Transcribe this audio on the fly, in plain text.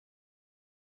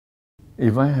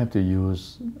If I have to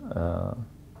use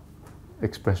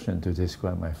expression to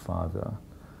describe my father,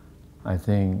 I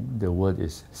think the word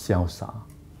is 潇洒,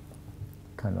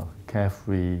 kind of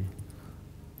carefree,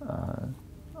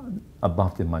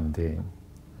 above the mundane.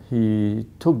 He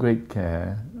took great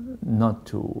care not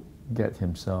to get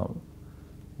himself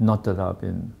knotted up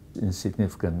in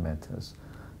insignificant matters.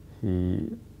 He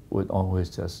would always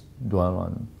just dwell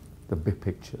on the big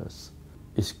pictures.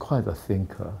 He's quite a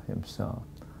thinker himself.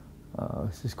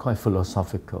 He's quite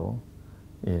philosophical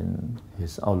in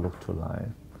his outlook to life.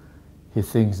 He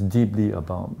thinks deeply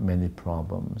about many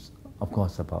problems, of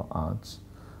course about arts,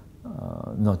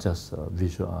 not just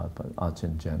visual art, but arts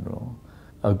in general.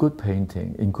 A good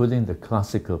painting, including the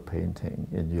classical painting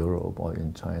in Europe or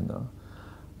in China,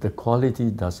 the quality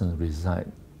doesn't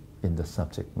reside in the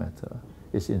subject matter.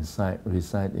 It's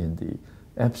reside in the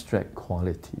abstract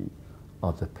quality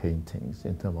of the paintings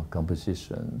in terms of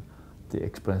composition, the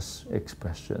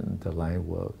expression, the line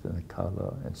work, and the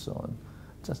color, and so on.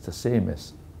 Just the same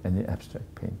as any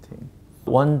abstract painting.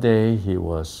 One day he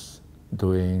was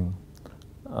doing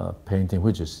a painting,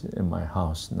 which is in my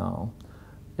house now.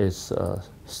 It's a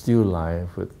still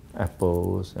life with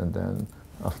apples, and then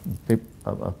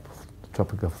a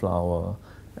tropical flower,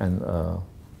 and a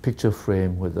picture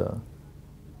frame with a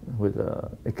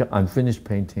unfinished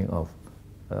painting of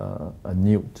a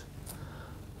newt.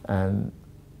 And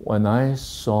when I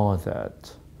saw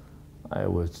that, I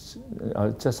was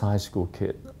just a high school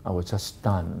kid. I was just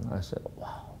stunned. I said,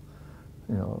 wow,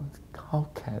 you know, how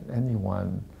can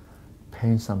anyone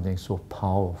paint something so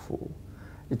powerful?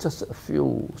 It's just a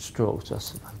few strokes,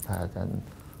 just like that, and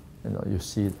you know, you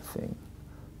see the thing.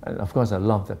 And of course, I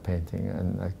love that painting,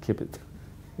 and I keep it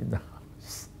in the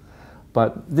house.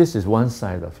 But this is one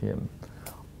side of him.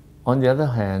 On the other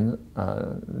hand,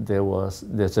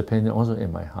 there's a painting also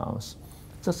in my house,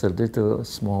 just a little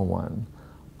small one,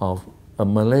 of a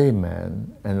Malay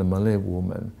man and a Malay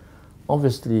woman,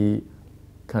 obviously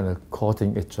kind of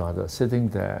courting each other, sitting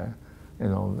there, you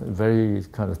know, very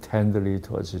kind of tenderly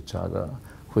towards each other,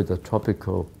 with the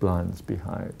tropical plants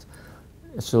behind.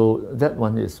 So that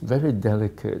one is very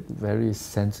delicate, very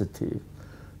sensitive,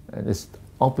 and it's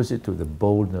opposite to the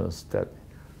boldness that.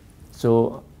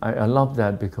 So I love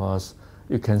that because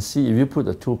you can see, if you put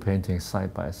the two paintings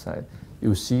side by side,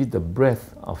 you see the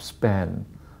breadth of span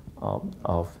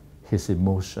of his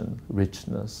emotion,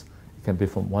 richness. It can be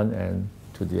from one end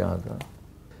to the other.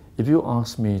 If you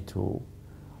ask me to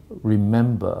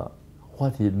remember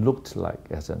what he looked like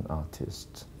as an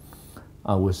artist,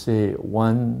 I would say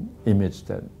one image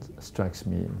that strikes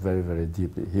me very, very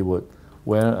deeply. He would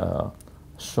wear a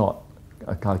short,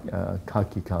 a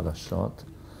khaki color short,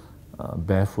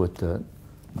 barefooted,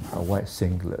 a white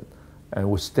singlet, and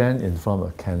would stand in front of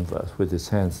a canvas with his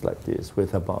hands like this,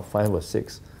 with about 5 or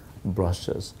 6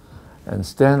 brushes, and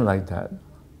stand like that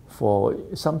for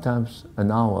sometimes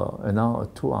an hour,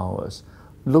 2 hours,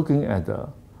 looking at the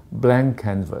blank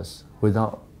canvas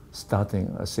without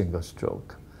starting a single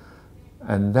stroke.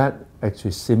 And that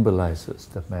actually symbolizes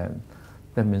the man.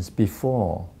 That means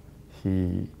before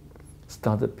he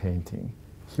started painting,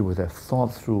 he would have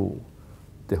thought through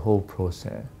the whole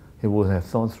process. He would have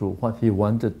thought through what he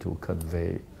wanted to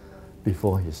convey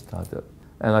before he started.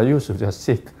 And I used to just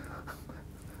sit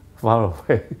far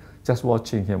away, just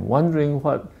watching him, wondering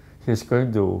what he's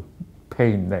going to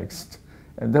paint next.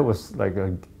 And that was like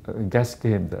a guess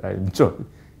game that I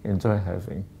enjoy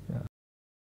having. Yeah.